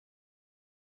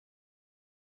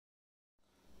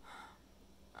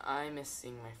I miss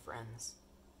seeing my friends.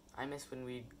 I miss when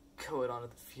we'd go out onto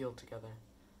the field together.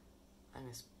 I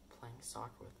miss playing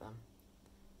soccer with them.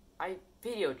 I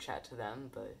video chat to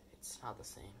them, but it's not the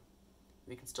same.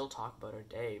 We can still talk about our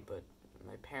day, but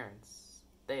my parents,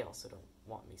 they also don't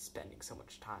want me spending so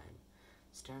much time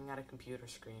staring at a computer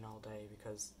screen all day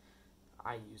because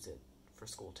I use it for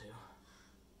school too.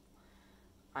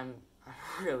 I'm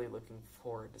really looking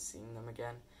forward to seeing them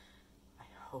again. I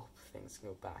hope things can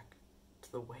go back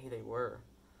to the way they were,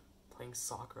 playing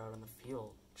soccer out on the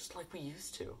field, just like we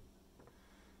used to.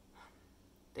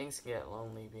 Things can get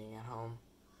lonely being at home.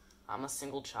 I'm a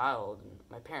single child, and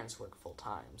my parents work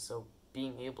full-time, so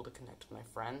being able to connect with my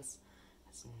friends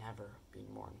has never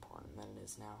been more important than it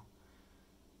is now.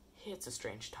 It's a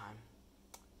strange time.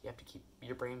 You have to keep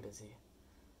your brain busy.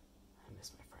 I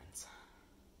miss my friends.